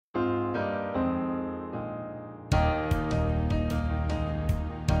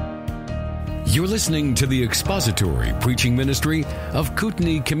You're listening to the expository preaching ministry of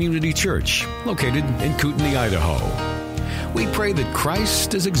Kootenai Community Church, located in Kootenai, Idaho. We pray that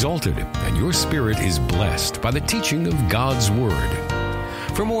Christ is exalted and your spirit is blessed by the teaching of God's Word.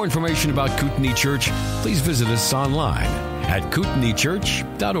 For more information about Kootenai Church, please visit us online at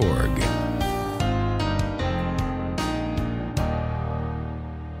kootenaichurch.org.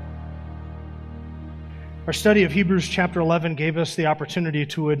 Our study of Hebrews chapter 11 gave us the opportunity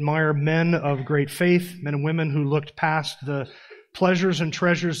to admire men of great faith, men and women who looked past the pleasures and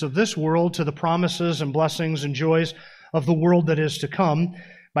treasures of this world to the promises and blessings and joys of the world that is to come.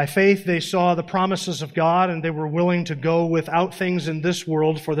 By faith, they saw the promises of God, and they were willing to go without things in this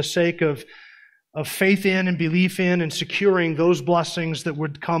world for the sake of faith in and belief in and securing those blessings that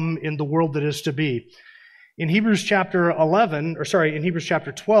would come in the world that is to be. In Hebrews chapter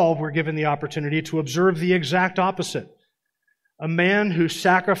 12, we're given the opportunity to observe the exact opposite. A man who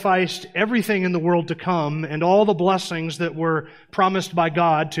sacrificed everything in the world to come and all the blessings that were promised by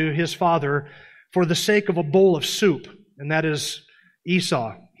God to his father for the sake of a bowl of soup, and that is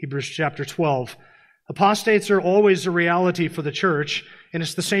Esau, Hebrews chapter 12. Apostates are always a reality for the church, and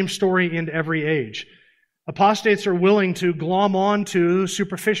it's the same story in every age. Apostates are willing to glom on to,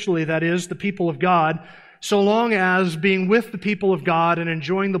 superficially that is, the people of God, so long as being with the people of God and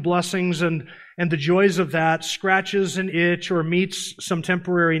enjoying the blessings and the joys of that scratches an itch or meets some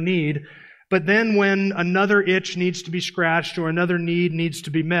temporary need. But then when another itch needs to be scratched or another need needs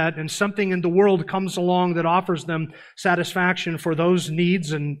to be met, and something in the world comes along that offers them satisfaction for those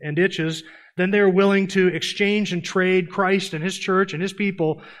needs and itches, then they're willing to exchange and trade Christ and His church and His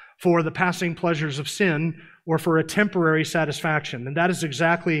people for the passing pleasures of sin or for a temporary satisfaction. And that is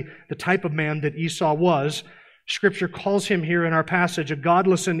exactly the type of man that Esau was. Scripture calls him here in our passage a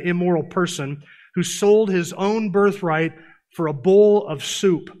godless and immoral person who sold his own birthright for a bowl of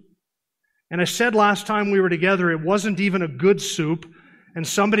soup. And I said last time we were together, it wasn't even a good soup. And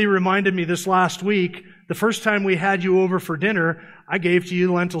somebody reminded me this last week, the first time we had you over for dinner, I gave to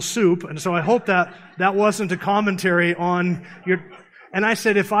you lentil soup. And so I hope that wasn't a commentary on your... And I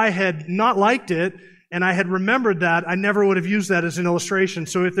said if I had not liked it, and I had remembered that, I never would have used that as an illustration.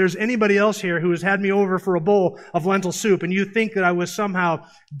 So if there's anybody else here who has had me over for a bowl of lentil soup and you think that I was somehow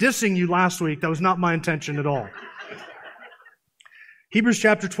dissing you last week, that was not my intention at all. Hebrews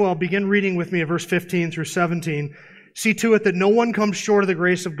chapter 12, begin reading with me at verse 15 through 17. See to it that no one comes short of the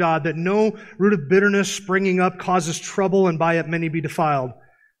grace of God, that no root of bitterness springing up causes trouble, and by it many be defiled.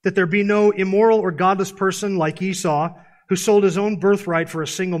 That there be no immoral or godless person like Esau, who sold his own birthright for a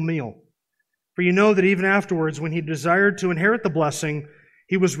single meal. For you know that even afterwards, when he desired to inherit the blessing,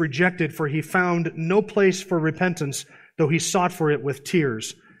 he was rejected, for he found no place for repentance, though he sought for it with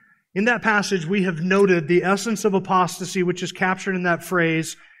tears. In that passage, we have noted the essence of apostasy, which is captured in that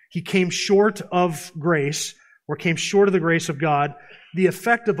phrase, he came short of grace, or came short of the grace of God. The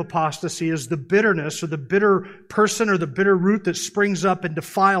effect of apostasy is the bitterness, or the bitter person, or the bitter root that springs up and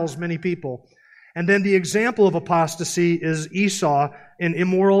defiles many people. And then the example of apostasy is Esau, an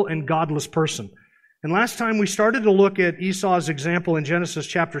immoral and godless person. And last time we started to look at Esau's example in Genesis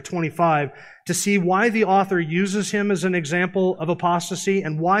chapter 25 to see why the author uses him as an example of apostasy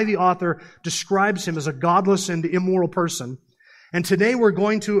and why the author describes him as a godless and immoral person. And today we're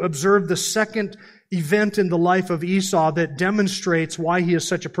going to observe the second event in the life of Esau that demonstrates why he is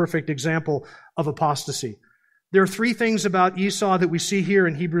such a perfect example of apostasy. There are three things about Esau that we see here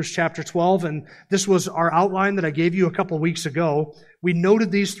in Hebrews chapter 12, and this was our outline that I gave you a couple of weeks ago. We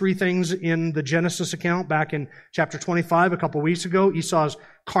noted these three things in the Genesis account back in chapter 25 a couple of weeks ago. Esau's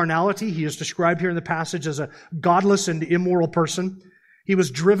carnality, he is described here in the passage as a godless and immoral person. He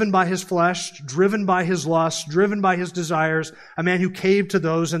was driven by his flesh, driven by his lusts, driven by his desires, a man who caved to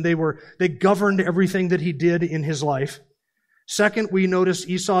those, and they governed everything that he did in his life. Second, we notice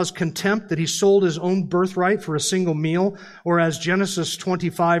Esau's contempt, that he sold his own birthright for a single meal, or as Genesis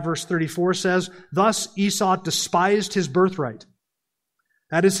 25 verse 34 says, thus Esau despised his birthright.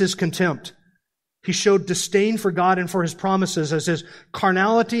 That is his contempt. He showed disdain for God and for His promises, as his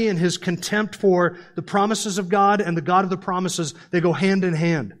carnality and his contempt for the promises of God and the God of the promises, they go hand in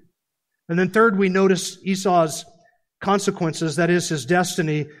hand. And then third, we notice Esau's consequences, that is his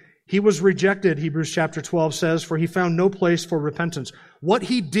destiny. He was rejected, Hebrews chapter 12 says, for he found no place for repentance. What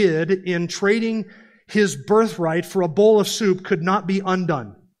he did in trading his birthright for a bowl of soup could not be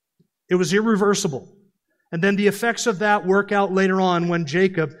undone. It was irreversible. And then the effects of that work out later on when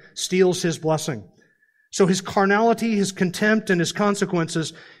Jacob steals his blessing. So his carnality, his contempt, and his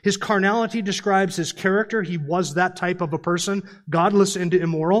consequences. His carnality describes his character. He was that type of a person, godless and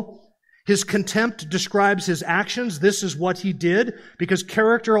immoral. His contempt describes his actions. This is what he did, because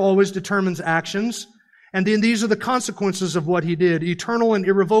character always determines actions. And then these are the consequences of what he did, eternal and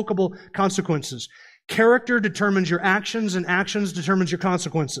irrevocable consequences. Character determines your actions, and actions determines your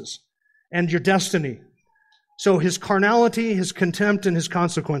consequences and your destiny. So his carnality, his contempt, and his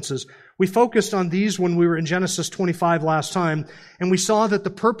consequences. We focused on these when we were in Genesis 25 last time, and we saw that the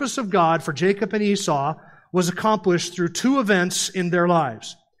purpose of God for Jacob and Esau was accomplished through two events in their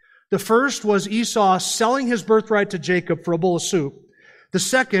lives. The first was Esau selling his birthright to Jacob for a bowl of soup. The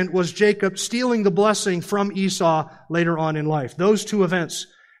second was Jacob stealing the blessing from Esau later on in life. Those two events.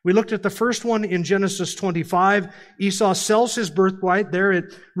 We looked at the first one in Genesis 25. Esau sells his birthright. There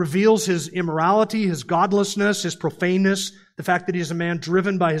it reveals his immorality, his godlessness, his profaneness, the fact that he's a man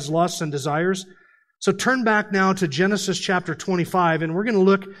driven by his lusts and desires. So turn back now to Genesis chapter 25, and we're going to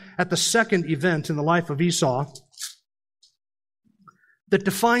look at the second event in the life of Esau that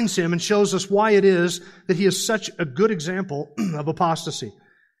defines him and shows us why it is that he is such a good example of apostasy.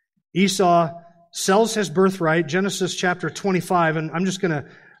 Esau sells his birthright, Genesis chapter 25, and I'm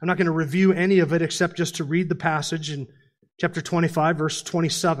not going to review any of it except just to read the passage in chapter 25, verse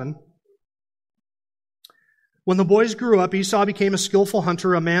 27. When the boys grew up, Esau became a skillful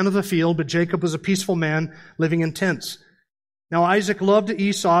hunter, a man of the field, but Jacob was a peaceful man living in tents. Now Isaac loved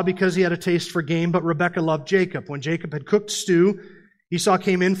Esau because he had a taste for game, but Rebekah loved Jacob. When Jacob had cooked stew, Esau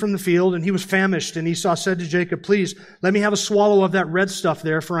came in from the field, and he was famished, and Esau said to Jacob, "Please, let me have a swallow of that red stuff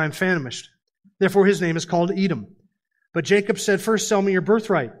there, for I am famished." Therefore his name is called Edom. But Jacob said, "First sell me your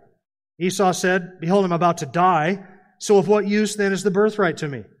birthright." Esau said, "Behold, I'm about to die, so of what use then is the birthright to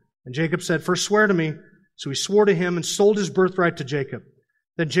me?" And Jacob said, "First swear to me." So he swore to him and sold his birthright to Jacob.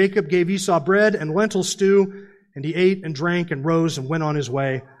 Then Jacob gave Esau bread and lentil stew, and he ate and drank and rose and went on his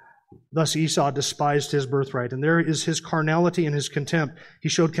way. Thus Esau despised his birthright. And there is his carnality and his contempt. He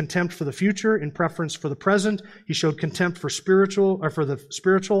showed contempt for the future in preference for the present. He showed contempt for the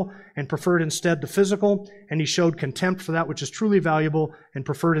spiritual and preferred instead the physical. And he showed contempt for that which is truly valuable and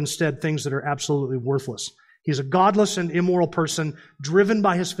preferred instead things that are absolutely worthless. He's a godless and immoral person driven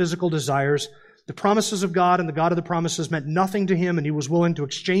by his physical desires. The promises of God and the God of the promises meant nothing to him, and he was willing to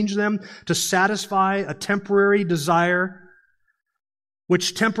exchange them to satisfy a temporary desire,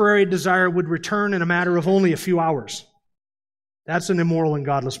 which temporary desire would return in a matter of only a few hours. That's an immoral and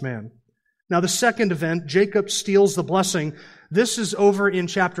godless man. Now the second event, Jacob steals the blessing. This is over in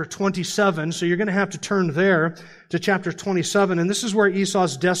chapter 27, so you're going to have to turn there to chapter 27, and this is where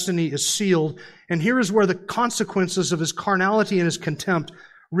Esau's destiny is sealed, and here is where the consequences of his carnality and his contempt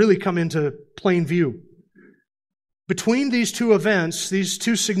really come into plain view. Between these two events, these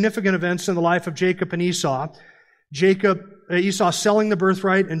two significant events in the life of Jacob and Esau selling the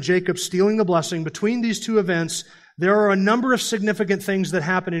birthright and Jacob stealing the blessing, between these two events, there are a number of significant things that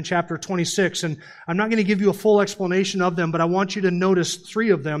happen in chapter 26, and I'm not going to give you a full explanation of them, but I want you to notice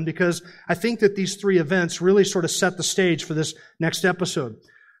three of them because I think that these three events really sort of set the stage for this next episode.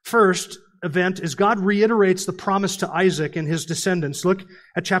 First event is God reiterates the promise to Isaac and his descendants. Look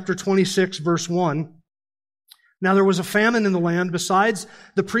at chapter 26, verse 1. Now there was a famine in the land besides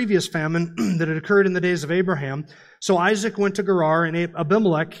the previous famine that had occurred in the days of Abraham. So Isaac went to Gerar, and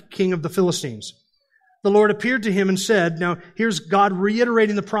Abimelech, king of the Philistines. The Lord appeared to him and said, now here's God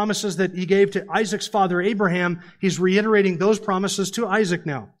reiterating the promises that he gave to Isaac's father Abraham. He's reiterating those promises to Isaac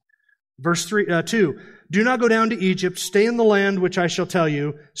now. Verse 2, do not go down to Egypt, stay in the land which I shall tell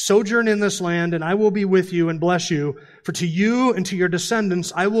you, sojourn in this land, and I will be with you and bless you. For to you and to your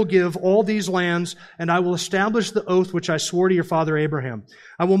descendants I will give all these lands, and I will establish the oath which I swore to your father Abraham.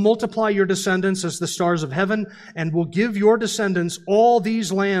 I will multiply your descendants as the stars of heaven, and will give your descendants all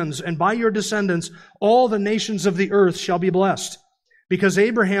these lands, and by your descendants all the nations of the earth shall be blessed. Because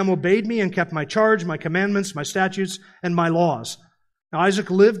Abraham obeyed me and kept my charge, my commandments, my statutes, and my laws. Now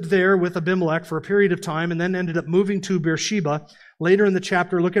Isaac lived there with Abimelech for a period of time and then ended up moving to Beersheba. Later in the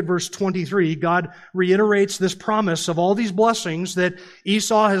chapter, look at verse 23. God reiterates this promise of all these blessings that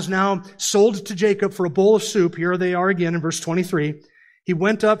Esau has now sold to Jacob for a bowl of soup. Here they are again in verse 23. He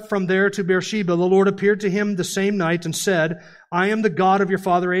went up from there to Beersheba. The Lord appeared to him the same night and said, I am the God of your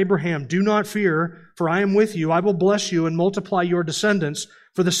father Abraham. Do not fear, for I am with you. I will bless you and multiply your descendants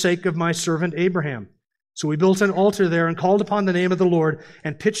for the sake of my servant Abraham. So he built an altar there and called upon the name of the Lord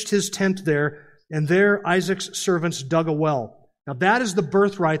and pitched his tent there, and there Isaac's servants dug a well. Now that is the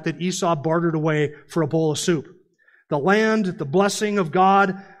birthright that Esau bartered away for a bowl of soup. The land, the blessing of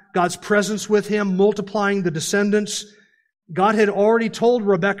God, God's presence with him, multiplying the descendants. God had already told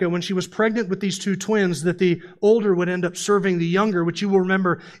Rebekah when she was pregnant with these two twins that the older would end up serving the younger, which you will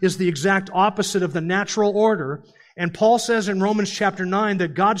remember is the exact opposite of the natural order. And Paul says in Romans chapter 9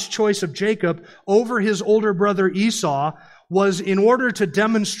 that God's choice of Jacob over his older brother Esau was in order to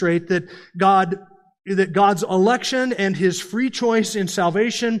demonstrate that God's election and his free choice in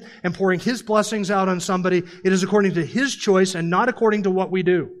salvation and pouring his blessings out on somebody, it is according to his choice and not according to what we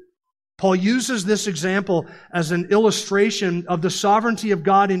do. Paul uses this example as an illustration of the sovereignty of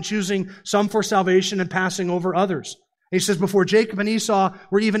God in choosing some for salvation and passing over others. He says, before Jacob and Esau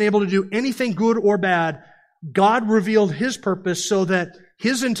were even able to do anything good or bad, God revealed his purpose so that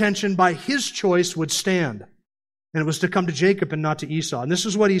his intention by his choice would stand. And it was to come to Jacob and not to Esau. And this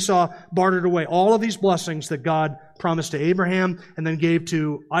is what Esau bartered away. All of these blessings that God promised to Abraham and then gave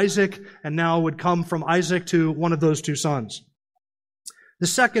to Isaac, and now would come from Isaac to one of those two sons. The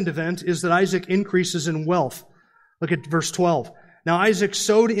second event is that Isaac increases in wealth. Look at verse 12. Now Isaac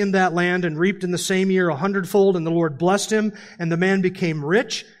sowed in that land and reaped in the same year 100-fold, and the Lord blessed him, and the man became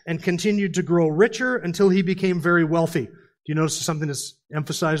rich and continued to grow richer until he became very wealthy. Do you notice something that's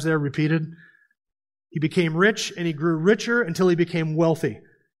emphasized there, repeated? He became rich and he grew richer until he became wealthy.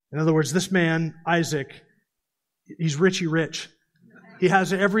 In other words, this man, Isaac, he's richy rich. He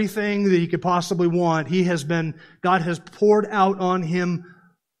has everything that he could possibly want. God has poured out on him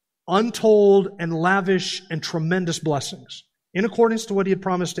untold and lavish and tremendous blessings in accordance to what he had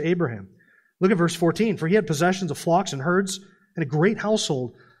promised to Abraham. Look at verse 14. For he had possessions of flocks and herds and a great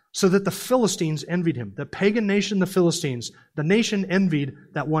household, so that the Philistines envied him. The pagan nation, the Philistines, the nation envied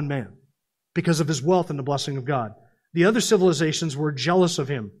that one man because of his wealth and the blessing of God. The other civilizations were jealous of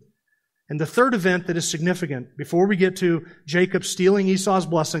him. And the third event that is significant, before we get to Jacob stealing Esau's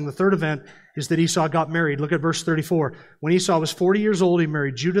blessing, the third event is that Esau got married. Look at verse 34. When Esau was 40 years old, he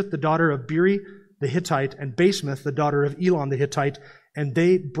married Judith, the daughter of Beeri the Hittite, and Basemath, the daughter of Elon the Hittite, and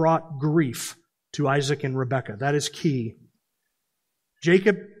they brought grief to Isaac and Rebekah. That is key.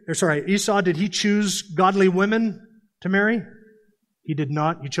 Esau, did he choose godly women to marry? He did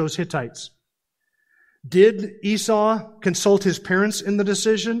not. He chose Hittites. Did Esau consult his parents in the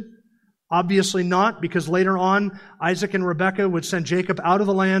decision? Obviously not, because later on, Isaac and Rebekah would send Jacob out of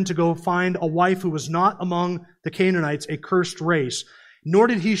the land to go find a wife who was not among the Canaanites, a cursed race. Nor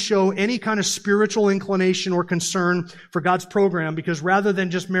did he show any kind of spiritual inclination or concern for God's program, because rather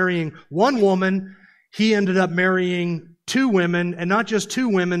than just marrying one woman, he ended up marrying two women, and not just two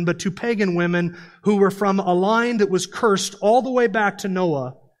women, but two pagan women who were from a line that was cursed all the way back to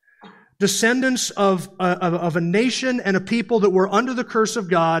Noah, descendants of a nation and a people that were under the curse of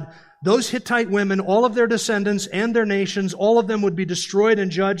God. Those Hittite women, all of their descendants and their nations, all of them would be destroyed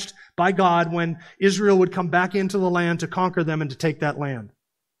and judged by God when Israel would come back into the land to conquer them and to take that land.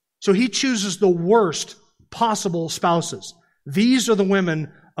 So he chooses the worst possible spouses. These are the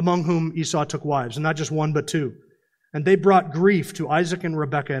women among whom Esau took wives, and not just one but two. And they brought grief to Isaac and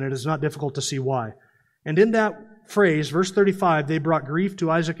Rebekah, and it is not difficult to see why. And in that phrase, verse 35, they brought grief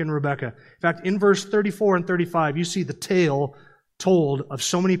to Isaac and Rebekah. In fact, in verse 34 and 35, you see the tale told of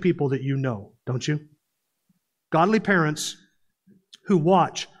so many people that you know, don't you? Godly parents who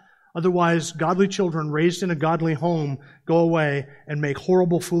watch otherwise godly children raised in a godly home go away and make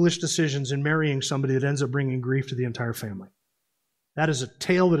horrible, foolish decisions in marrying somebody that ends up bringing grief to the entire family. That is a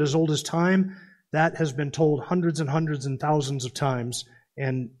tale that is as old as time. That has been told hundreds and hundreds and thousands of times.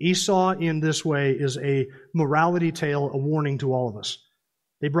 And Esau in this way is a morality tale, a warning to all of us.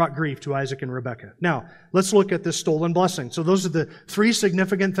 They brought grief to Isaac and Rebekah. Now, let's look at this stolen blessing. So those are the three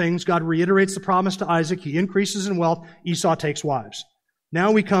significant things. God reiterates the promise to Isaac. He increases in wealth. Esau takes wives.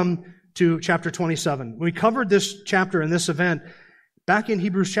 Now we come to chapter 27. We covered this chapter and this event back in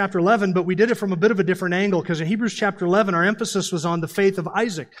Hebrews chapter 11, but we did it from a bit of a different angle, because in Hebrews chapter 11, our emphasis was on the faith of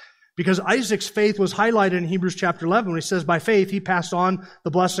Isaac, because Isaac's faith was highlighted in Hebrews chapter 11 when he says, by faith, he passed on the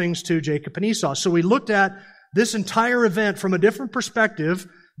blessings to Jacob and Esau. So we looked at this entire event from a different perspective,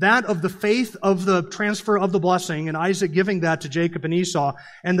 that of the faith of the transfer of the blessing and Isaac giving that to Jacob and Esau,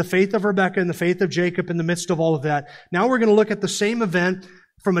 and the faith of Rebekah and the faith of Jacob in the midst of all of that. Now we're going to look at the same event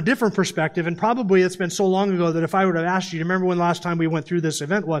from a different perspective, and probably it's been so long ago that if I were to ask you, to remember when last time we went through this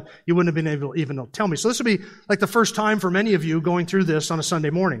event was, you wouldn't have been able to even tell me. So this would be like the first time for many of you going through this on a Sunday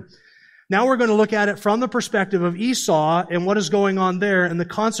morning. Now we're going to look at it from the perspective of Esau and what is going on there and the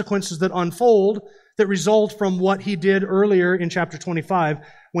consequences that unfold that result from what he did earlier in chapter 25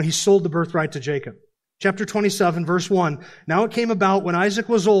 when he sold the birthright to Jacob. Chapter 27, verse 1. Now it came about when Isaac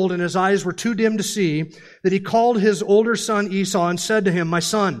was old and his eyes were too dim to see, that he called his older son Esau and said to him, my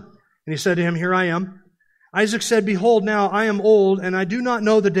son. And he said to him, here I am. Isaac said, behold, now I am old and I do not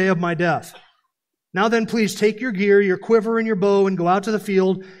know the day of my death. Now then, please take your gear, your quiver and your bow and go out to the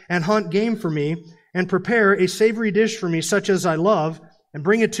field and hunt game for me and prepare a savory dish for me such as I love and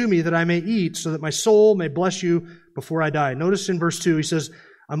bring it to me that I may eat so that my soul may bless you before I die. Notice in verse 2, he says,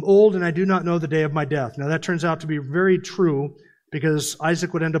 I'm old and I do not know the day of my death. Now that turns out to be very true because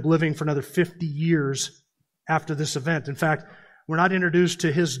Isaac would end up living for another 50 years after this event. In fact, we're not introduced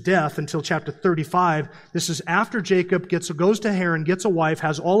to his death until chapter 35. This is after Jacob goes to Haran, gets a wife,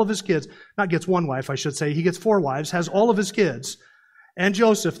 has all of his kids. Not gets one wife, I should say. He gets 4 wives, has all of his kids. And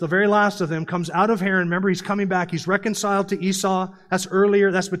Joseph, the very last of them, comes out of Haran. Remember, he's coming back. He's reconciled to Esau. That's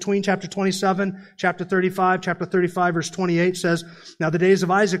earlier. That's between chapter 27, chapter 35. Chapter 35, verse 28 says, now the days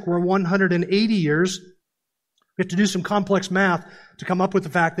of Isaac were 180 years. We have to do some complex math to come up with the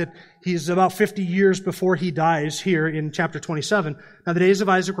fact that he's about 50 years before he dies here in chapter 27. Now the days of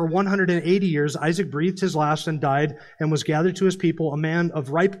Isaac were 180 years. Isaac breathed his last and died and was gathered to his people, a man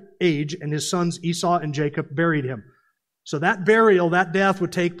of ripe age, and his sons Esau and Jacob buried him. So that burial, that death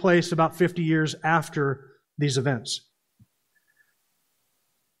would take place about 50 years after these events.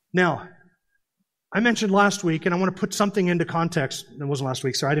 Now, I mentioned last week, and I want to put something into context. It wasn't last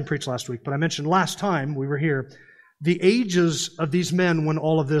week, sorry, I didn't preach last week, but I mentioned last time we were here, the ages of these men when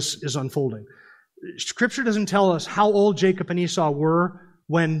all of this is unfolding. Scripture doesn't tell us how old Jacob and Esau were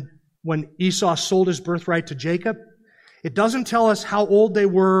when Esau sold his birthright to Jacob. It doesn't tell us how old they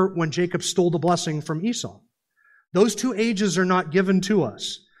were when Jacob stole the blessing from Esau. Those 2 ages are not given to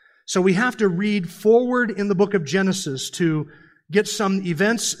us. So we have to read forward in the book of Genesis to get some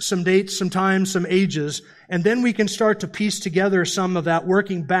events, some dates, some times, some ages, and then we can start to piece together some of that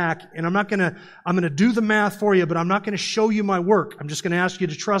working back. And I'm going to do the math for you, but I'm not going to show you my work. I'm just going to ask you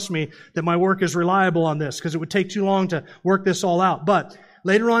to trust me that my work is reliable on this, because it would take too long to work this all out. But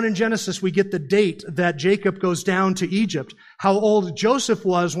later on in Genesis, we get the date that Jacob goes down to Egypt, how old Joseph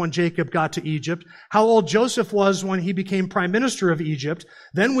was when Jacob got to Egypt, how old Joseph was when he became prime minister of Egypt.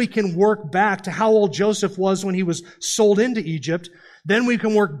 Then we can work back to how old Joseph was when he was sold into Egypt. Then we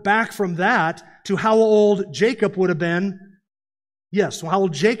can work back from that to how old Jacob would have been. Yes, how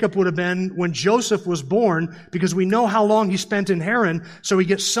old Jacob would have been when Joseph was born, because we know how long he spent in Haran, so we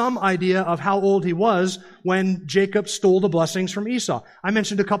get some idea of how old he was when Jacob stole the blessings from Esau. I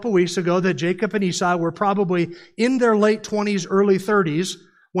mentioned a couple weeks ago that Jacob and Esau were probably in their late 20s, early 30s,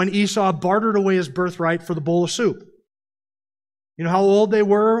 when Esau bartered away his birthright for the bowl of soup. You know how old they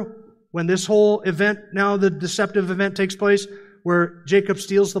were when this whole event, now the deceptive event takes place, where Jacob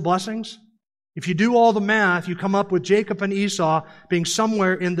steals the blessings? If you do all the math, you come up with Jacob and Esau being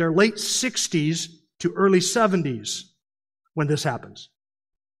somewhere in their late 60s to early 70s when this happens.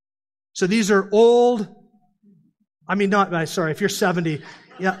 So these are old, if you're 70,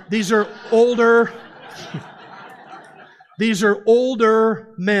 these are older, these are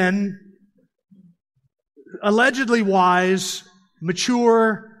older men, allegedly wise,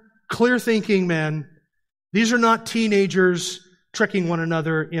 mature, clear-thinking men. These are not teenagers tricking one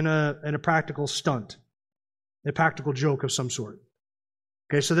another in a practical stunt, a practical joke of some sort.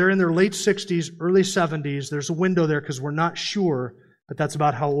 Okay, so they're in their late 60s, early 70s. There's a window there because we're not sure, but that's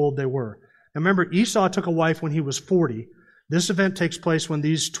about how old they were. Now remember, Esau took a wife when he was 40. This event takes place when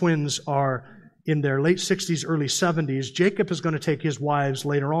these twins are in their late 60s, early 70s. Jacob is going to take his wives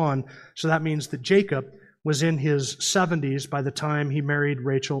later on, so that means that Jacob was in his 70s by the time he married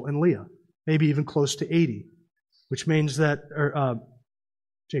Rachel and Leah, maybe even close to 80. Which means that,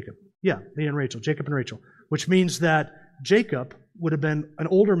 Jacob and Rachel, which means that Jacob would have been an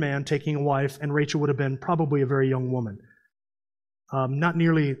older man taking a wife, and Rachel would have been probably a very young woman. Not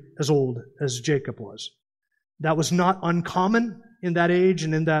nearly as old as Jacob was. That was not uncommon in that age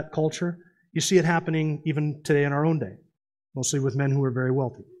and in that culture. You see it happening even today in our own day, mostly with men who are very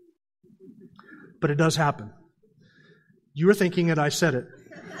wealthy. But it does happen. You were thinking it, I said it.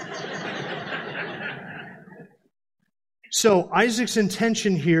 So Isaac's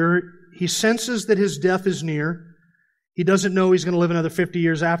intention here, he senses that his death is near. He doesn't know he's going to live another 50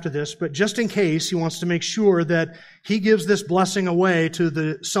 years after this, but just in case, he wants to make sure that he gives this blessing away to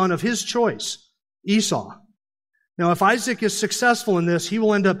the son of his choice, Esau. Now, if Isaac is successful in this, he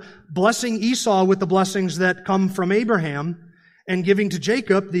will end up blessing Esau with the blessings that come from Abraham and giving to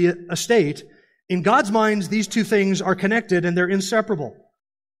Jacob the estate. In God's minds, these 2 things are connected and they're inseparable.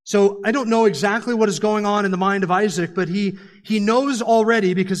 So I don't know exactly what is going on in the mind of Isaac, but he knows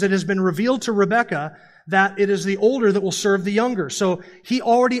already, because it has been revealed to Rebekah, that it is the older that will serve the younger. So he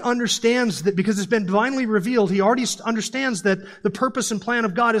already understands that, because it's been divinely revealed, he already understands that the purpose and plan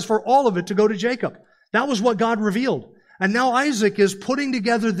of God is for all of it to go to Jacob. That was what God revealed. And now Isaac is putting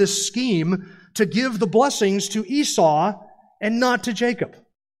together this scheme to give the blessings to Esau and not to Jacob.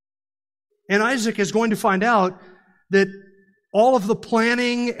 And Isaac is going to find out that all of the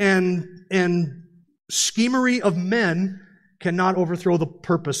planning and schemery of men cannot overthrow the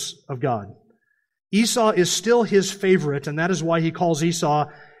purpose of God. Esau is still his favorite, and that is why he calls Esau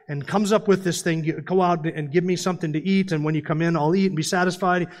and comes up with this thing, go out and give me something to eat, and when you come in, I'll eat and be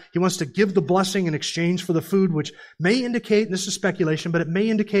satisfied. He wants to give the blessing in exchange for the food, which may indicate, and this is speculation, but it may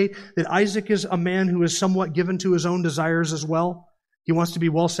indicate that Isaac is a man who is somewhat given to his own desires as well. He wants to be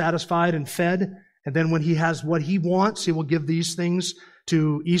well satisfied and fed, and then when he has what he wants, he will give these things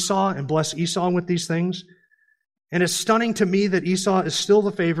to Esau and bless Esau with these things. And it's stunning to me that Esau is still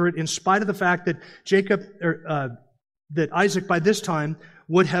the favorite, in spite of the fact that that Isaac by this time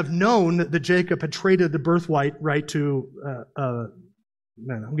would have known that Jacob had traded the birthright right to,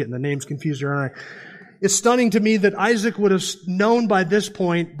 man, I'm getting the names confused here, aren't I? It's stunning to me that Isaac would have known by this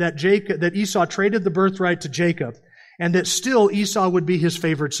point that Esau traded the birthright to Jacob, and that still Esau would be his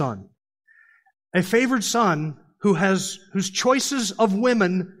favored son. A favored son whose choices of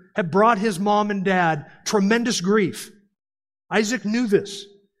women have brought his mom and dad tremendous grief. Isaac knew this.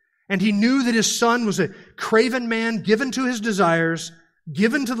 And he knew that his son was a craven man, given to his desires,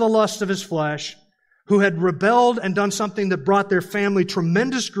 given to the lust of his flesh, who had rebelled and done something that brought their family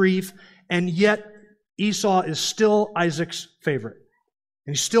tremendous grief, and yet Esau is still Isaac's favorite.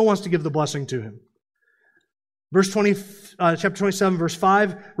 And he still wants to give the blessing to him. Chapter 27, verse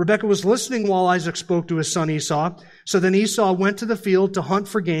 5, Rebekah was listening while Isaac spoke to his son Esau. So then Esau went to the field to hunt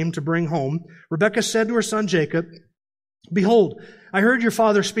for game to bring home. Rebekah said to her son Jacob, "Behold, I heard your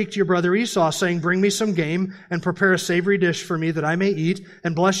father speak to your brother Esau, saying, 'Bring me some game and prepare a savory dish for me that I may eat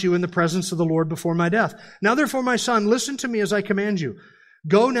and bless you in the presence of the Lord before my death. Now therefore, my son, listen to me as I command you.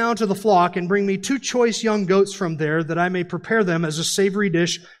 Go now to the flock and bring me 2 choice young goats from there, that I may prepare them as a savory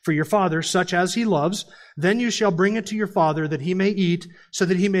dish for your father, such as he loves. Then you shall bring it to your father, that he may eat, so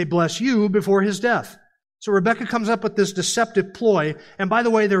that he may bless you before his death.'" So Rebekah comes up with this deceptive ploy. And by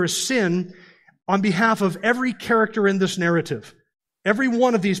the way, there is sin on behalf of every character in this narrative. Every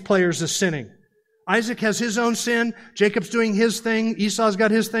one of these players is sinning. Isaac has his own sin. Jacob's doing his thing. Esau's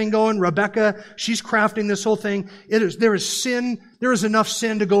got his thing going. Rebekah, she's crafting this whole thing. There is sin. There is enough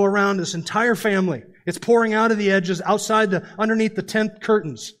sin to go around this entire family. It's pouring out of the edges, underneath the tent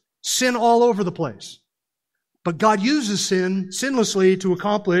curtains. Sin all over the place. But God uses sin sinlessly to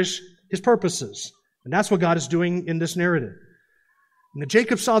accomplish his purposes. And that's what God is doing in this narrative. And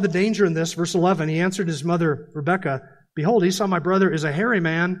Jacob saw the danger in this. Verse 11, he answered his mother, Rebekah, "Behold, Esau my brother is a hairy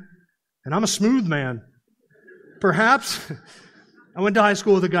man, and I'm a smooth man." Perhaps, I went to high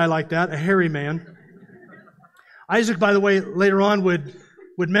school with a guy like that, a hairy man. Isaac, by the way, later on would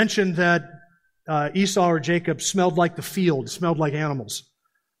mention that Esau or Jacob smelled like the field, smelled like animals.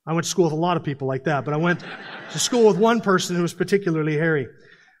 I went to school with a lot of people like that, but I went to school with one person who was particularly hairy.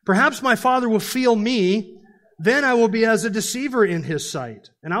 "Perhaps my father will feel me, then I will be as a deceiver in his sight,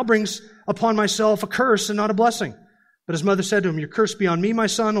 and I'll bring upon myself a curse and not a blessing." But his mother said to him, "Your curse be on me, my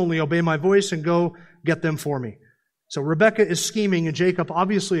son, only obey my voice and go get them for me." So Rebekah is scheming, and Jacob,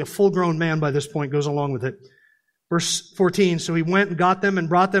 obviously a full-grown man by this point, goes along with it. Verse 14, so he went and got them and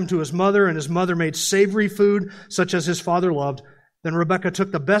brought them to his mother, and his mother made savory food, such as his father loved. Then Rebekah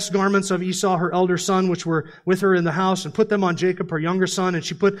took the best garments of Esau, her elder son, which were with her in the house, and put them on Jacob, her younger son, and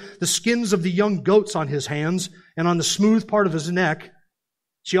she put the skins of the young goats on his hands and on the smooth part of his neck.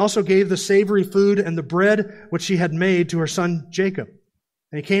 She also gave the savory food and the bread which she had made to her son Jacob.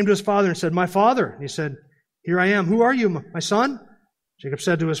 And he came to his father and said, "My father." And he said, "Here I am. Who are you, my son?" Jacob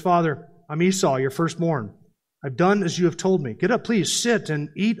said to his father, "I'm Esau, your firstborn. I've done as you have told me. Get up, please, sit and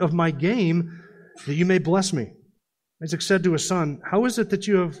eat of my game, that you may bless me." Isaac said to his son, "How is it that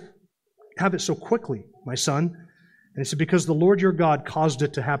you have it so quickly, my son?" And he said, "Because the Lord your God caused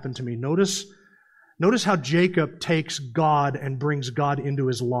it to happen to me." Notice how Jacob takes God and brings God into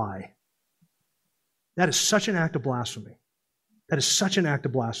his lie. That is such an act of blasphemy. That is such an act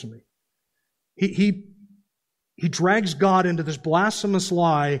of blasphemy. He drags God into this blasphemous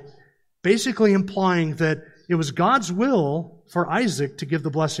lie, basically implying that it was God's will for Isaac to give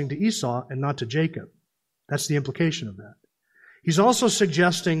the blessing to Esau and not to Jacob. That's the implication of that. He's also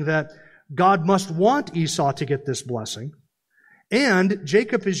suggesting that God must want Esau to get this blessing, and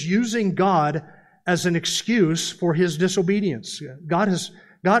Jacob is using God as an excuse for his disobedience. God has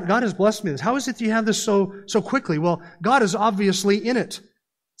blessed me. How is it that you have this so quickly? Well, God is obviously in it.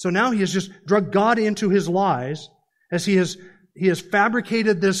 So now he has just dragged God into his lies, as he has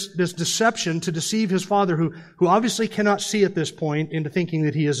fabricated this deception to deceive his father, who obviously cannot see at this point, into thinking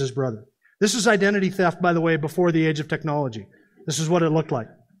that he is his brother. This is identity theft, by the way, before the age of technology. This is what it looked like.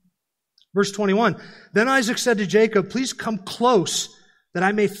 Verse 21, then Isaac said to Jacob, "Please come close, that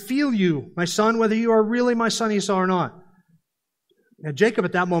I may feel you, my son, whether you are really my son Esau or not." Now, Jacob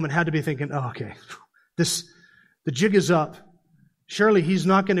at that moment had to be thinking, "Oh, okay, the jig is up. Surely he's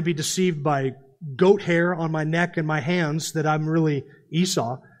not going to be deceived by goat hair on my neck and my hands that I'm really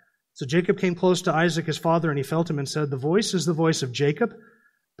Esau. So Jacob came close to Isaac, his father, and he felt him and said, the voice is the voice of Jacob,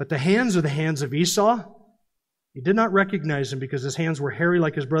 but the hands are the hands of Esau. He did not recognize him because his hands were hairy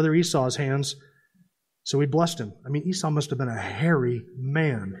like his brother Esau's hands. So he blessed him. I mean, Esau must have been a hairy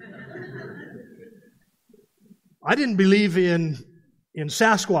man. I didn't believe in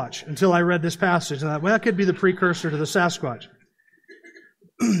Sasquatch until I read this passage. And I thought, well, that could be the precursor to the Sasquatch.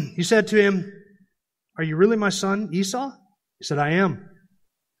 He said to him, are you really my son, Esau? He said, I am.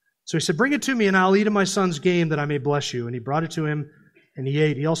 So he said, bring it to me and I'll eat of my son's game that I may bless you. And he brought it to him and he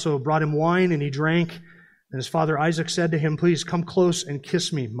ate. He also brought him wine and he drank. And his father Isaac said to him, please come close and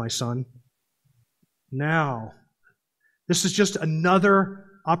kiss me, my son. Now, this is just another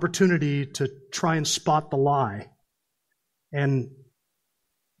opportunity to try and spot the lie. And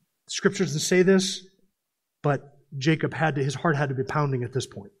Scripture doesn't say this, but Jacob his heart had to be pounding at this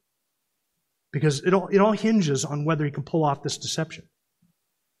point. Because it all hinges on whether he can pull off this deception.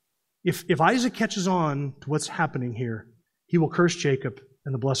 If Isaac catches on to what's happening here, he will curse Jacob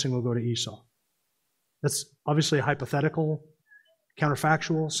and the blessing will go to Esau. That's obviously a hypothetical,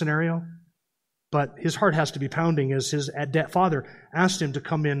 counterfactual scenario. But his heart has to be pounding as his father asked him to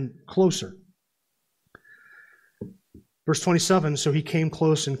come in closer. Verse 27, so he came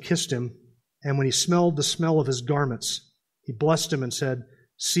close and kissed him, and when he smelled the smell of his garments, he blessed him and said,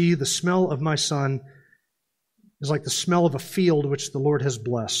 see, the smell of my son is like the smell of a field which the Lord has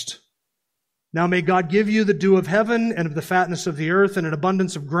blessed. Now may God give you the dew of heaven and of the fatness of the earth and an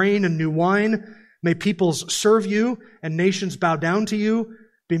abundance of grain and new wine. May peoples serve you and nations bow down to you.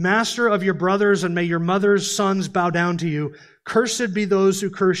 Be master of your brothers, and may your mother's sons bow down to you. Cursed be those who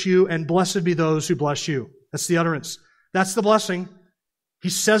curse you, and blessed be those who bless you. That's the utterance. That's the blessing. He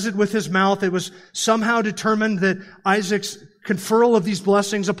says it with his mouth. It was somehow determined that Isaac's conferral of these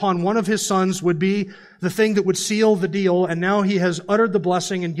blessings upon one of his sons would be the thing that would seal the deal, and now he has uttered the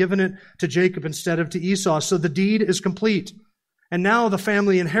blessing and given it to Jacob instead of to Esau. So the deed is complete. And now the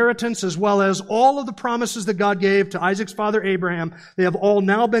family inheritance, as well as all of the promises that God gave to Isaac's father Abraham, they have all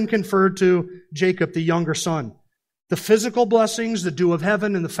now been conferred to Jacob, the younger son. The physical blessings, the dew of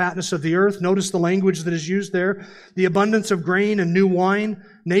heaven and the fatness of the earth. Notice the language that is used there. The abundance of grain and new wine.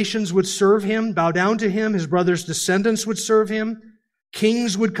 Nations would serve him, bow down to him. His brother's descendants would serve him.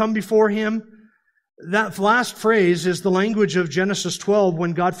 Kings would come before him. That last phrase is the language of Genesis 12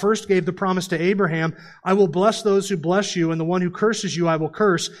 when God first gave the promise to Abraham, I will bless those who bless you, and the one who curses you I will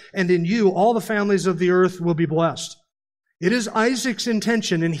curse, and in you all the families of the earth will be blessed. It is Isaac's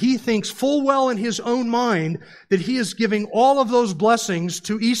intention, and he thinks full well in his own mind that he is giving all of those blessings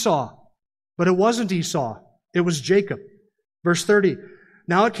to Esau. But it wasn't Esau. It was Jacob. Verse 30.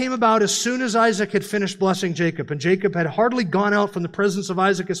 Now it came about as soon as Isaac had finished blessing Jacob, and Jacob had hardly gone out from the presence of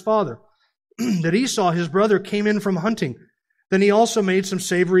Isaac his father, that Esau, his brother, came in from hunting. Then he also made some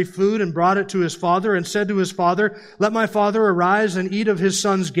savory food and brought it to his father and said to his father, let my father arise and eat of his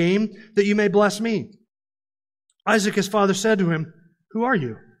son's game, that you may bless me. Isaac, his father, said to him, who are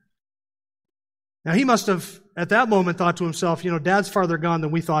you? Now he must have, at that moment, thought to himself, Dad's farther gone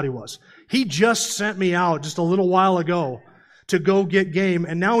than we thought he was. He just sent me out just a little while ago to go get game,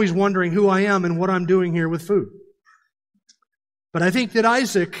 and now he's wondering who I am and what I'm doing here with food. But I think that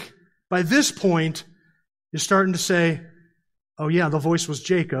Isaac, by this point, is starting to say, oh yeah, the voice was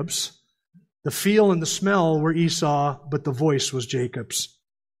Jacob's. The feel and the smell were Esau, but the voice was Jacob's.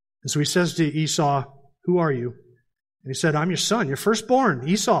 And so he says to Esau, who are you? And he said, I'm your son, your firstborn,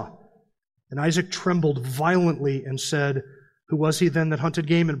 Esau. And Isaac trembled violently and said, who was he then that hunted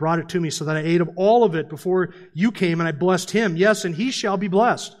game and brought it to me so that I ate of all of it before you came and I blessed him? Yes, and he shall be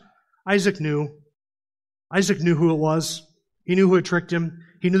blessed. Isaac knew. Isaac knew who it was. He knew who had tricked him.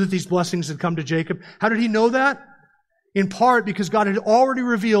 He knew that these blessings had come to Jacob. How did he know that? In part because God had already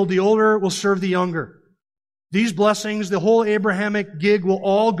revealed the older will serve the younger. These blessings, the whole Abrahamic gig, will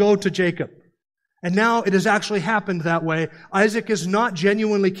all go to Jacob. And now it has actually happened that way. Isaac is not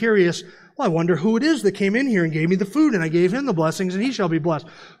genuinely curious. Well, I wonder who it is that came in here and gave me the food, and I gave him the blessings, and he shall be blessed.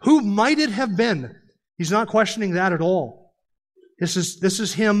 Who might it have been? He's not questioning that at all. This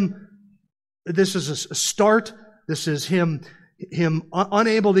is him. This is a start. This is him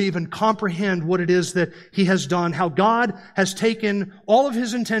unable to even comprehend what it is that he has done, how God has taken all of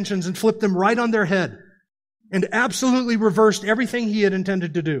his intentions and flipped them right on their head and absolutely reversed everything he had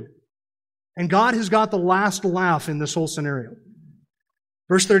intended to do. And God has got the last laugh in this whole scenario.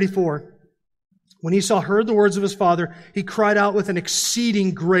 Verse 34, when Esau heard the words of his father, he cried out with an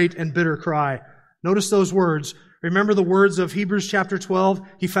exceeding great and bitter cry. Notice those words. Remember the words of Hebrews chapter 12?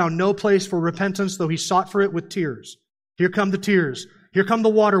 He found no place for repentance, though he sought for it with tears. Here come the tears. Here come the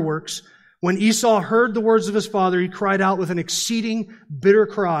waterworks. When Esau heard the words of his father, he cried out with an exceeding bitter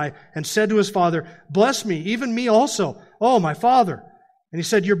cry and said to his father, "Bless me, even me also, oh, my father." And he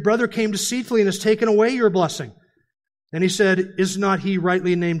said, "Your brother came deceitfully and has taken away your blessing." Then he said, "Is not he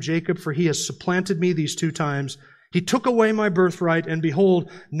rightly named Jacob? For he has supplanted me these 2 times. He took away my birthright, and behold,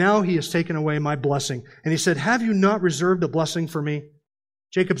 now he has taken away my blessing." And he said, "Have you not reserved a blessing for me?"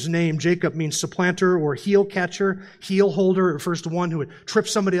 Jacob's name, Jacob, means supplanter or heel catcher, heel holder. It refers to one who would trip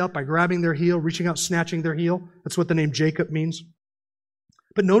somebody up by grabbing their heel, reaching out, snatching their heel. That's what the name Jacob means.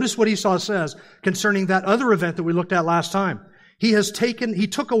 But notice what Esau says concerning that other event that we looked at last time. He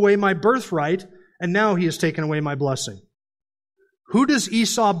took away my birthright, and now he has taken away my blessing. Who does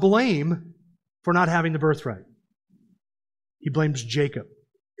Esau blame for not having the birthright? He blames Jacob.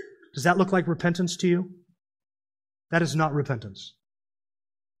 Does that look like repentance to you? That is not repentance.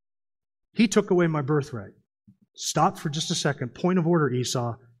 He took away my birthright. Stop for just a second. Point of order,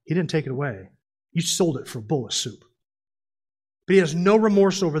 Esau. He didn't take it away. You sold it for a bowl of soup. But he has no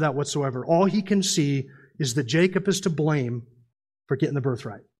remorse over that whatsoever. All he can see is that Jacob is to blame for getting the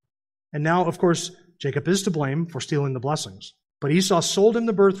birthright. And now, of course, Jacob is to blame for stealing the blessings. But Esau sold him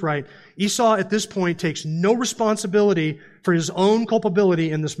the birthright. Esau, at this point, takes no responsibility for his own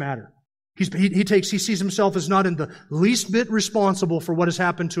culpability in this matter. He sees himself as not in the least bit responsible for what has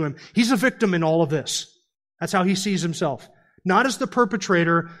happened to him. He's a victim in all of this. That's how he sees himself. Not as the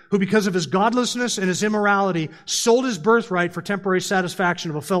perpetrator who, because of his godlessness and his immorality, sold his birthright for temporary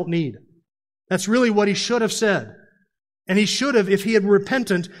satisfaction of a felt need. That's really what he should have said. And he should have, if he had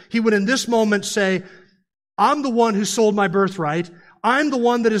repentant, he would in this moment say, "I'm the one who sold my birthright. I'm the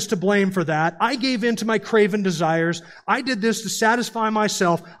one that is to blame for that. I gave in to my craven desires. I did this to satisfy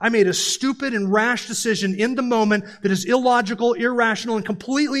myself. I made a stupid and rash decision in the moment that is illogical, irrational, and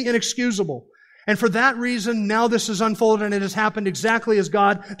completely inexcusable. And for that reason, now this has unfolded and it has happened exactly as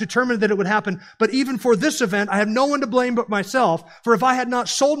God determined that it would happen. But even for this event, I have no one to blame but myself. For if I had not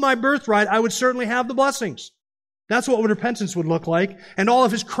sold my birthright, I would certainly have the blessings." That's what repentance would look like. And all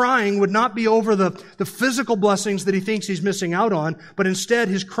of his crying would not be over the physical blessings that he thinks he's missing out on, but instead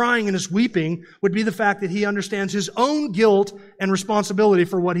his crying and his weeping would be the fact that he understands his own guilt and responsibility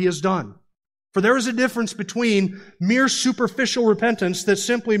for what he has done. For there is a difference between mere superficial repentance that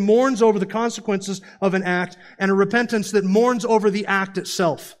simply mourns over the consequences of an act and a repentance that mourns over the act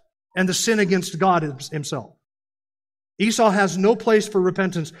itself and the sin against God himself. Esau has no place for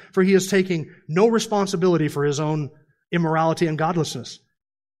repentance, for he is taking no responsibility for his own immorality and godlessness.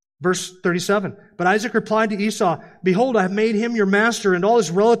 Verse 37, "But Isaac replied to Esau, 'Behold, I have made him your master, and all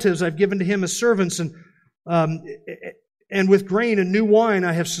his relatives I have given to him as servants, and with grain and new wine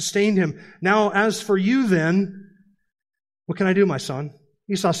I have sustained him. Now as for you then, what can I do, my son?'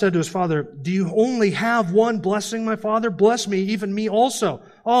 Esau said to his father, 'Do you only have one blessing, my father? Bless me, even me also.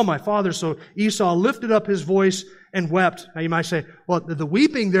 Oh, my father.' So Esau lifted up his voice and wept." Now you might say, well, the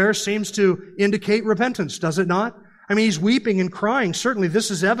weeping there seems to indicate repentance, does it not? I mean, he's weeping and crying. Certainly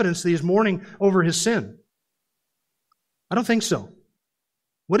this is evidence that he's mourning over his sin. I don't think so.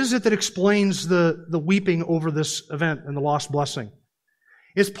 What is it that explains the weeping over this event and the lost blessing?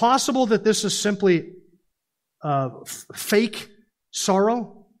 It's possible that this is simply fake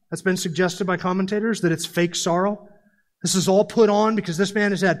sorrow. That's been suggested by commentators, that it's fake sorrow. This is all put on because this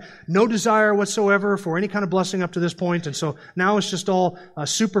man has had no desire whatsoever for any kind of blessing up to this point, and so now it's just all a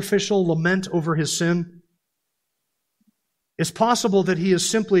superficial lament over his sin. It's possible that he is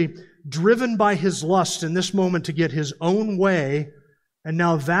simply driven by his lust in this moment to get his own way, and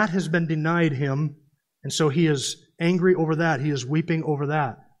now that has been denied him, and so he is angry over that. He is weeping over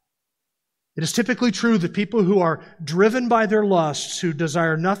that. It is typically true that people who are driven by their lusts, who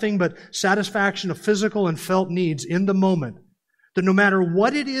desire nothing but satisfaction of physical and felt needs in the moment, that no matter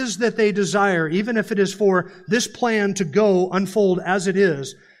what it is that they desire, even if it is for this plan to go unfold as it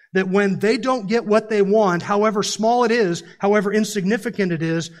is, that when they don't get what they want, however small it is, however insignificant it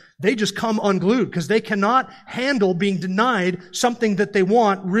is, they just come unglued because they cannot handle being denied something that they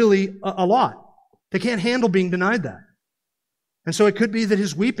want really a lot. They can't handle being denied that. And so it could be that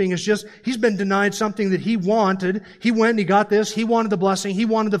his weeping is just, he's been denied something that he wanted. He went and he got this. He wanted the blessing. He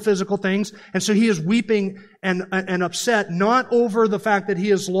wanted the physical things. And so he is weeping and upset, not over the fact that he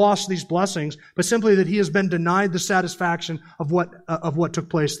has lost these blessings, but simply that he has been denied the satisfaction of what took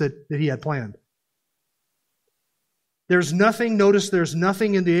place that he had planned. There's nothing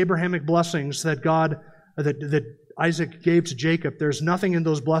in the Abrahamic blessings that Isaac gave to Jacob. There's nothing in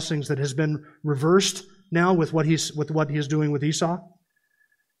those blessings that has been reversed now with what he is doing with Esau.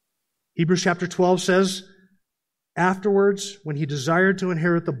 Hebrews chapter 12 says, "Afterwards, when he desired to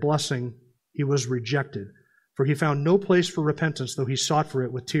inherit the blessing, he was rejected, for he found no place for repentance, though he sought for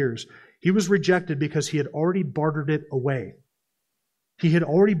it with tears. He was rejected because he had already bartered it away. He had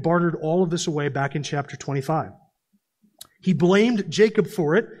already bartered all of this away back in chapter 25. He blamed Jacob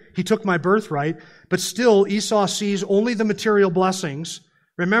for it. He took my birthright. But still, Esau sees only the material blessings.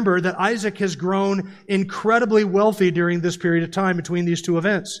 Remember that Isaac has grown incredibly wealthy during this period of time between these two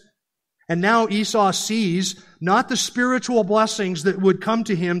events. And now Esau sees not the spiritual blessings that would come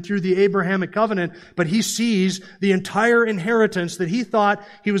to him through the Abrahamic covenant, but he sees the entire inheritance that he thought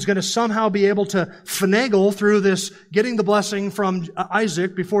he was going to somehow be able to finagle through this, getting the blessing from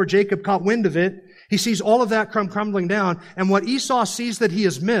Isaac before Jacob caught wind of it. He sees all of that crumbling down. And what Esau sees that he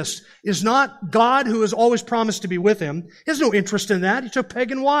has missed is not God, who has always promised to be with him. He has no interest in that. He took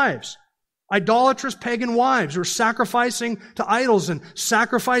pagan wives. Idolatrous pagan wives who are sacrificing to idols and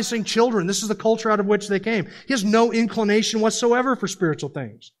sacrificing children. This is the culture out of which they came. He has no inclination whatsoever for spiritual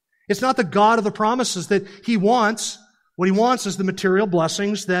things. It's not the God of the promises that he wants. What he wants is the material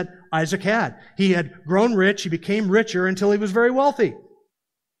blessings that Isaac had. He had grown rich. He became richer until he was very wealthy.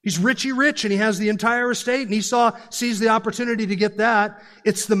 He's richy rich and he has the entire estate, and Esau sees the opportunity to get that.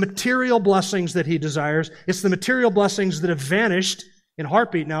 It's the material blessings that he desires. It's the material blessings that have vanished in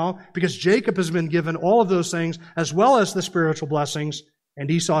heartbeat now, because Jacob has been given all of those things as well as the spiritual blessings, and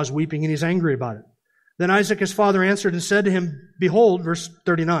Esau is weeping and he's angry about it. Then Isaac his father answered and said to him, behold, verse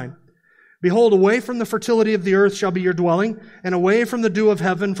 39, behold, away from the fertility of the earth shall be your dwelling, and away from the dew of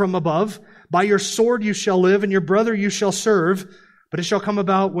heaven from above. By your sword you shall live, and your brother you shall serve. But it shall come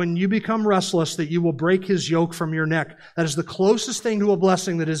about when you become restless that you will break his yoke from your neck. That is the closest thing to a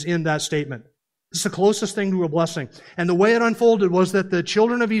blessing that is in that statement. It's the closest thing to a blessing. And the way it unfolded was that the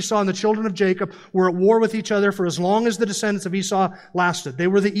children of Esau and the children of Jacob were at war with each other for as long as the descendants of Esau lasted. They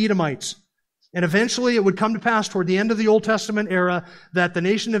were the Edomites. And eventually it would come to pass toward the end of the Old Testament era that the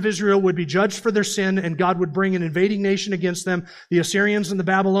nation of Israel would be judged for their sin, and God would bring an invading nation against them, the Assyrians and the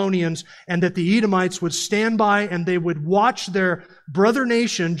Babylonians, and that the Edomites would stand by and they would watch their brother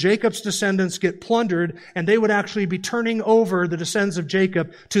nation, Jacob's descendants, get plundered, and they would actually be turning over the descendants of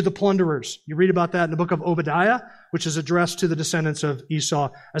Jacob to the plunderers. You read about that in the book of Obadiah, which is addressed to the descendants of Esau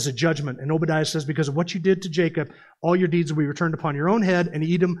as a judgment. And Obadiah says, because of what you did to Jacob, all your deeds will be returned upon your own head, and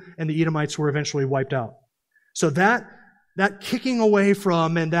Edom and the Edomites were eventually wiped out. So that kicking away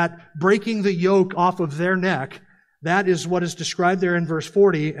from and that breaking the yoke off of their neck, that is what is described there in verse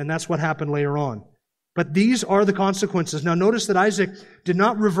 40, and that's what happened later on. But these are the consequences. Now notice that Isaac did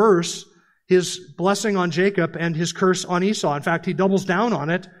not reverse his blessing on Jacob and his curse on Esau. In fact, he doubles down on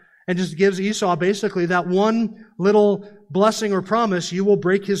it and just gives Esau basically that one little blessing or promise: you will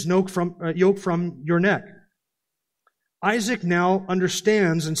break his yoke from your neck. Isaac now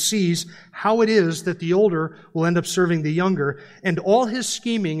understands and sees how it is that the older will end up serving the younger, and all his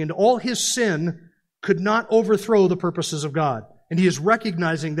scheming and all his sin could not overthrow the purposes of God. And he is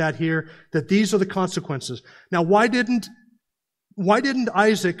recognizing that here, that these are the consequences. Now, why didn't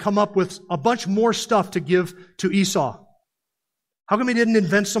Isaac come up with a bunch more stuff to give to Esau? How come he didn't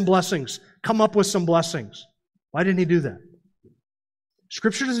invent some blessings, come up with some blessings? Why didn't he do that?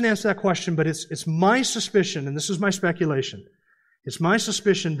 Scripture doesn't answer that question, but it's my suspicion, and this is my speculation, it's my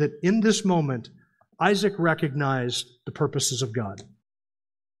suspicion that in this moment, Isaac recognized the purposes of God,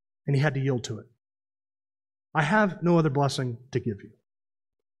 and he had to yield to it. I have no other blessing to give you.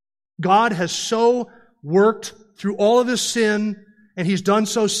 God has so worked through all of his sin, and he's done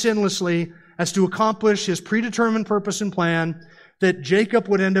so sinlessly as to accomplish his predetermined purpose and plan, that Jacob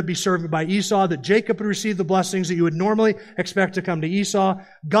would end up be served by Esau, that Jacob would receive the blessings that you would normally expect to come to Esau.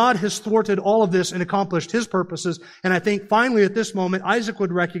 God has thwarted all of this and accomplished his purposes. And I think finally at this moment, Isaac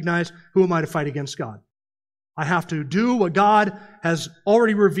would recognize, who am I to fight against God? I have to do what God has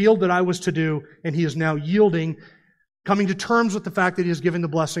already revealed that I was to do, and he is now yielding, coming to terms with the fact that he is giving the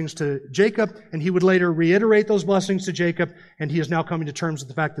blessings to Jacob, and he would later reiterate those blessings to Jacob, and he is now coming to terms with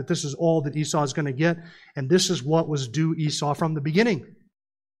the fact that this is all that Esau is going to get, and this is what was due Esau from the beginning.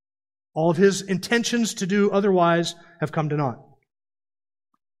 All of his intentions to do otherwise have come to naught.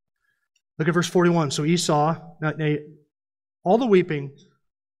 Look at verse 41. So Esau, all the weeping,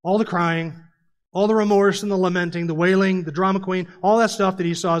 all the crying, all the remorse and the lamenting, the wailing, the drama queen, all that stuff that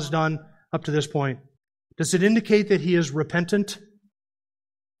Esau has done up to this point, does it indicate that he is repentant?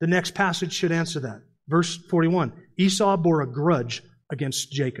 The next passage should answer that. Verse 41, Esau bore a grudge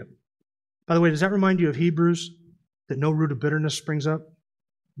against Jacob. By the way, does that remind you of Hebrews, that no root of bitterness springs up,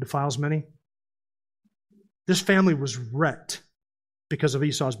 defiles many? This family was wrecked because of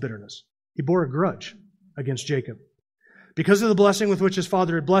Esau's bitterness. He bore a grudge against Jacob. Because of the blessing with which his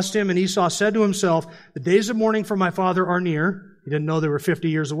father had blessed him, and Esau said to himself, the days of mourning for my father are near. He didn't know they were 50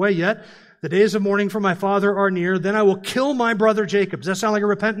 years away yet. The days of mourning for my father are near. Then I will kill my brother Jacob. Does that sound like a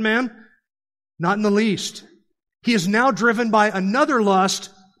repentant man? Not in the least. He is now driven by another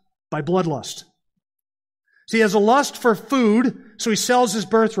lust, by bloodlust. So he has a lust for food, so he sells his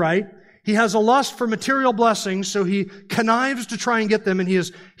birthright. He has a lust for material blessings, so he connives to try and get them, and he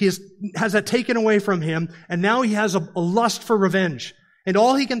has that taken away from him. And now he has a lust for revenge. And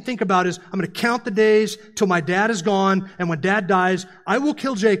all he can think about is, I'm going to count the days till my dad is gone, and when dad dies, I will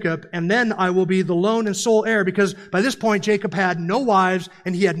kill Jacob, and then I will be the lone and sole heir, because by this point, Jacob had no wives,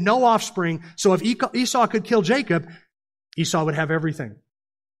 and he had no offspring. So if Esau could kill Jacob, Esau would have everything.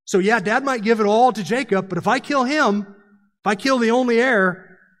 So yeah, dad might give it all to Jacob, but if I kill him, if I kill the only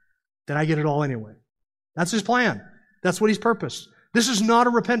heir, then I get it all anyway. That's his plan. That's what he's purposed. This is not a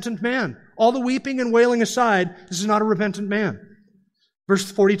repentant man. All the weeping and wailing aside, this is not a repentant man. Verse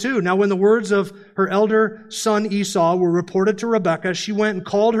 42, now when the words of her elder son Esau were reported to Rebekah, she went and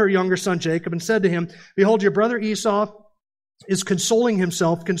called her younger son Jacob and said to him, behold, your brother Esau is consoling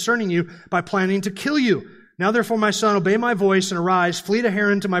himself concerning you by planning to kill you. Now therefore, my son, obey my voice and arise, flee to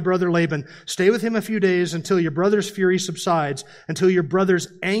Haran to my brother Laban. Stay with him a few days until your brother's fury subsides, until your brother's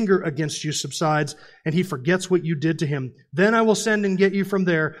anger against you subsides, and he forgets what you did to him. Then I will send and get you from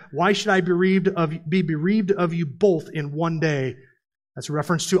there. Why should I be bereaved of you both in one day? That's a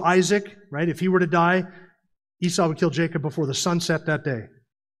reference to Isaac, right? If he were to die, Esau would kill Jacob before the sun set that day.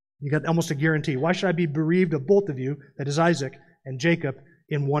 You got almost a guarantee. Why should I be bereaved of both of you, that is Isaac and Jacob,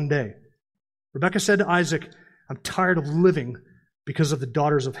 in one day? Rebekah said to Isaac, I'm tired of living because of the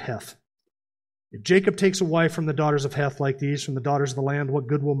daughters of Heth. If Jacob takes a wife from the daughters of Heth like these, from the daughters of the land, what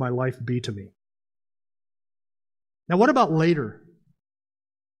good will my life be to me? Now what about later?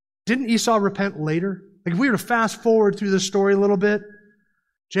 Didn't Esau repent later? Like if we were to fast forward through this story a little bit,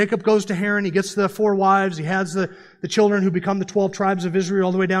 Jacob goes to Haran, he gets the 4 wives, he has the children who become the 12 tribes of Israel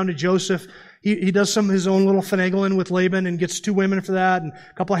all the way down to Joseph. He does some of his own little finagling with Laban and gets 2 women for that and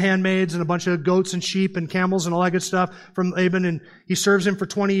a couple of handmaids and a bunch of goats and sheep and camels and all that good stuff from Laban, and he serves him for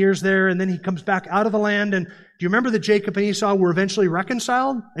 20 years there, and then he comes back out of the land. And do you remember that Jacob and Esau were eventually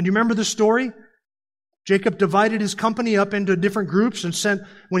reconciled? And do you remember the story? Jacob divided his company up into different groups and sent,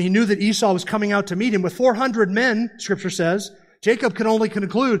 when he knew that Esau was coming out to meet him with 400 men, Scripture says, Jacob could only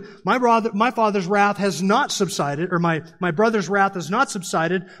conclude, my father's wrath has not subsided, or my brother's wrath has not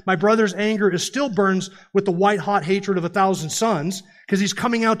subsided. My brother's anger still burns with the white-hot hatred of 1,000 sons, because he's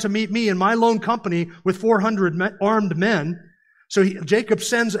coming out to meet me in my lone company with 400 armed men. So Jacob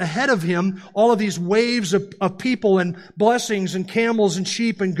sends ahead of him all of these waves of people and blessings and camels and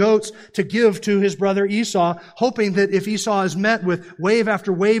sheep and goats to give to his brother Esau, hoping that if Esau is met with wave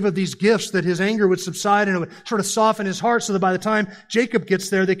after wave of these gifts, that his anger would subside and it would sort of soften his heart, so that by the time Jacob gets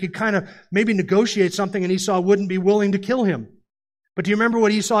there, they could kind of maybe negotiate something and Esau wouldn't be willing to kill him. But do you remember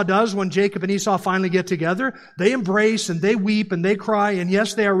what Esau does when Jacob and Esau finally get together? They embrace and they weep and they cry, and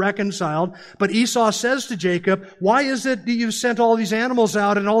yes, they are reconciled. But Esau says to Jacob, why is it that you've sent all these animals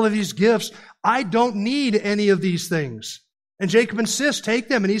out and all of these gifts? I don't need any of these things. And Jacob insists, take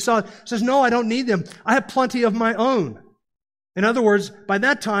them. And Esau says, no, I don't need them. I have plenty of my own. In other words, by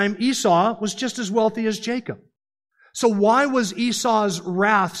that time, Esau was just as wealthy as Jacob. So why was Esau's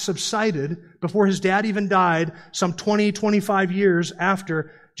wrath subsided before his dad even died some 20, 25 years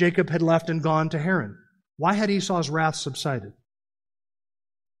after Jacob had left and gone to Haran? Why had Esau's wrath subsided?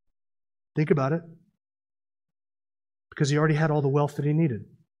 Think about it. Because he already had all the wealth that he needed.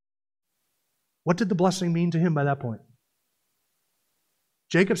 What did the blessing mean to him by that point?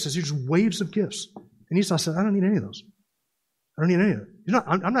 Jacob says, here's waves of gifts. And Esau says, I don't need any of those. I don't need any of it.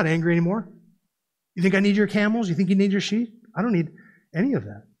 I'm not angry anymore. You think I need your camels? You think you need your sheep? I don't need any of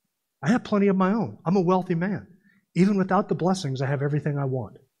that. I have plenty of my own. I'm a wealthy man. Even without the blessings, I have everything I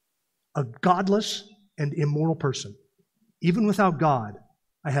want. A godless and immoral person. Even without God,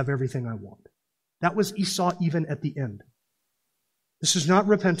 I have everything I want. That was Esau even at the end. This is not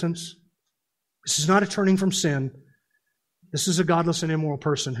repentance. This is not a turning from sin. This is a godless and immoral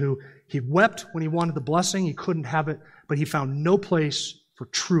person who he wept when he wanted the blessing. He couldn't have it, but he found no place for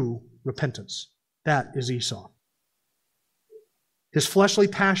true repentance. That is Esau. His fleshly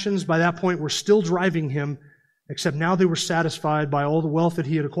passions by that point were still driving him, except now they were satisfied by all the wealth that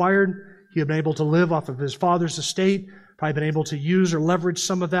he had acquired. He had been able to live off of his father's estate, probably been able to use or leverage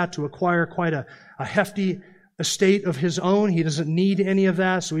some of that to acquire quite a hefty estate of his own. He doesn't need any of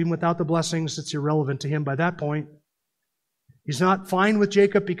that, so even without the blessings, it's irrelevant to him by that point. He's not fine with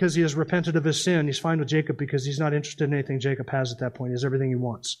Jacob because he has repented of his sin. He's fine with Jacob because he's not interested in anything Jacob has at that point. He has everything he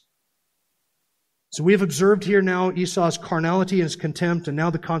wants. So we have observed here now Esau's carnality and his contempt, and now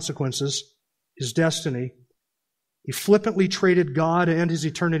the consequences, his destiny. He flippantly traded God and his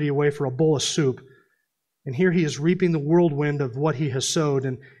eternity away for a bowl of soup. And here he is reaping the whirlwind of what he has sowed,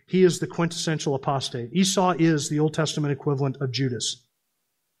 and he is the quintessential apostate. Esau is the Old Testament equivalent of Judas.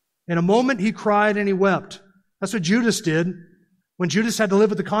 In a moment, he cried and he wept. That's what Judas did when Judas had to live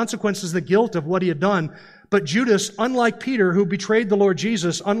with the consequences, the guilt of what he had done. But Judas, unlike Peter, who betrayed the Lord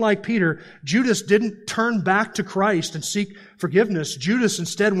Jesus, unlike Peter, Judas didn't turn back to Christ and seek forgiveness. Judas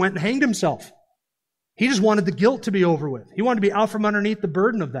instead went and hanged himself. He just wanted the guilt to be over with. He wanted to be out from underneath the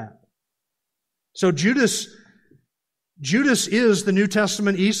burden of that. So Judas is the New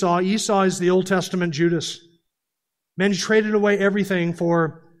Testament Esau. Esau is the Old Testament Judas. Men who traded away everything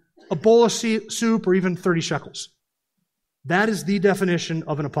for a bowl of soup or even 30 shekels. That is the definition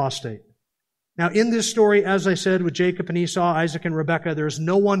of an apostate. Now, in this story, as I said, with Jacob and Esau, Isaac and Rebekah, there is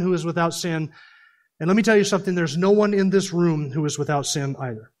no one who is without sin. And let me tell you something, there's no one in this room who is without sin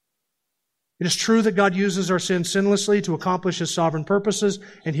either. It is true that God uses our sin sinlessly to accomplish His sovereign purposes,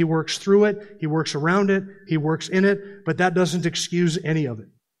 and He works through it, He works around it, He works in it, but that doesn't excuse any of it.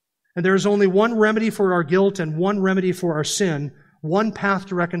 And there is only one remedy for our guilt and one remedy for our sin, one path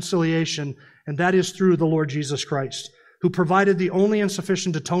to reconciliation, and that is through the Lord Jesus Christ, who provided the only and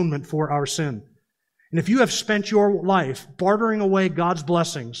sufficient atonement for our sin. And if you have spent your life bartering away God's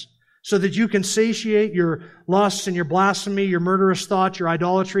blessings so that you can satiate your lusts and your blasphemy, your murderous thoughts, your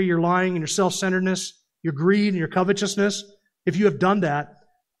idolatry, your lying and your self-centeredness, your greed and your covetousness, if you have done that,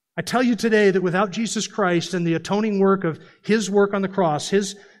 I tell you today that without Jesus Christ and the atoning work of His work on the cross,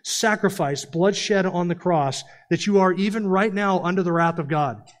 His sacrifice, blood shed on the cross, that you are even right now under the wrath of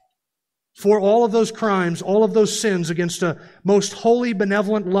God. For all of those crimes, all of those sins against a most holy,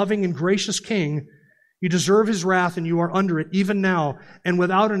 benevolent, loving, and gracious King, you deserve His wrath and you are under it even now. And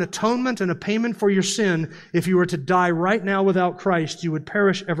without an atonement and a payment for your sin, if you were to die right now without Christ, you would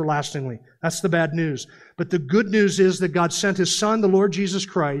perish everlastingly. That's the bad news. But the good news is that God sent His Son, the Lord Jesus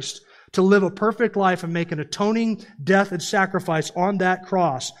Christ, to live a perfect life and make an atoning death and sacrifice on that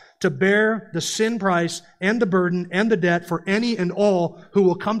cross to bear the sin price and the burden and the debt for any and all who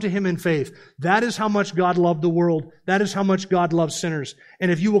will come to Him in faith. That is how much God loved the world. That is how much God loves sinners.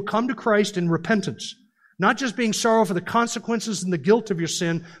 And if you will come to Christ in repentance, not just being sorrowful for the consequences and the guilt of your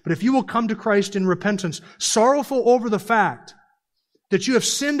sin, but if you will come to Christ in repentance, sorrowful over the fact that you have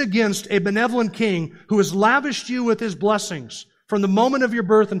sinned against a benevolent King who has lavished you with His blessings from the moment of your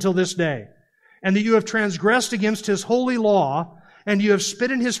birth until this day, and that you have transgressed against His holy law, and you have spit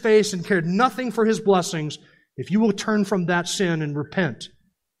in His face and cared nothing for His blessings, if you will turn from that sin and repent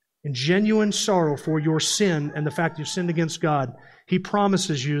in genuine sorrow for your sin and the fact you've sinned against God, He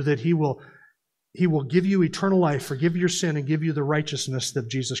promises you that He will give you eternal life, forgive your sin, and give you the righteousness of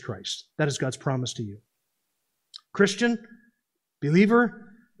Jesus Christ. That is God's promise to you. Christian,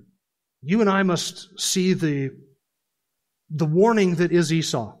 believer, you and I must see the warning that is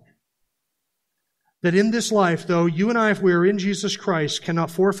Esau. That in this life, though, you and I, if we are in Jesus Christ,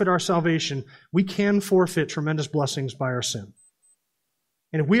 cannot forfeit our salvation, we can forfeit tremendous blessings by our sin.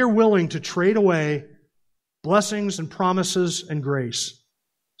 And if we are willing to trade away blessings and promises and grace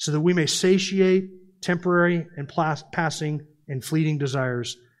so that we may satiate temporary and passing and fleeting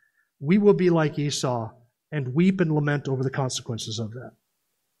desires, we will be like Esau and weep and lament over the consequences of that.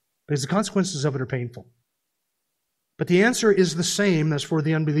 Because the consequences of it are painful. But the answer is the same as for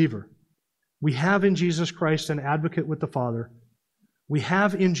the unbeliever. We have in Jesus Christ an advocate with the Father. We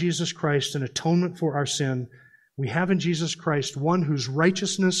have in Jesus Christ an atonement for our sin. We have in Jesus Christ one whose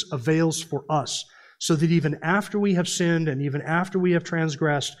righteousness avails for us, so that even after we have sinned and even after we have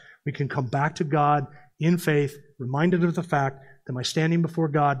transgressed, we can come back to God in faith, reminded of the fact that my standing before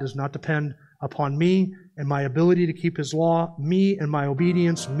God does not depend upon me and my ability to keep His law, me and my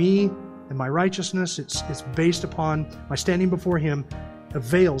obedience, me and my righteousness. It's based upon my standing before Him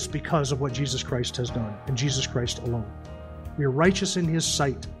avails because of what Jesus Christ has done, and Jesus Christ alone. We are righteous in His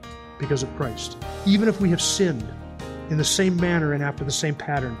sight because of Christ, even if we have sinned in the same manner and after the same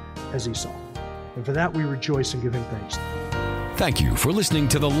pattern as Esau. And for that we rejoice and give Him thanks. Thank you for listening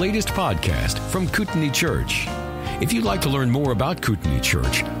to the latest podcast from Kootenai Church. If you'd like to learn more about Kootenai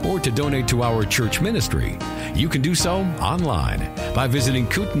Church or to donate to our church ministry, you can do so online by visiting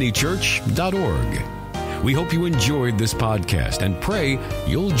kootenaichurch.org. We hope you enjoyed this podcast and pray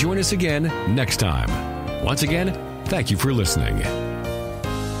you'll join us again next time. Once again, thank you for listening.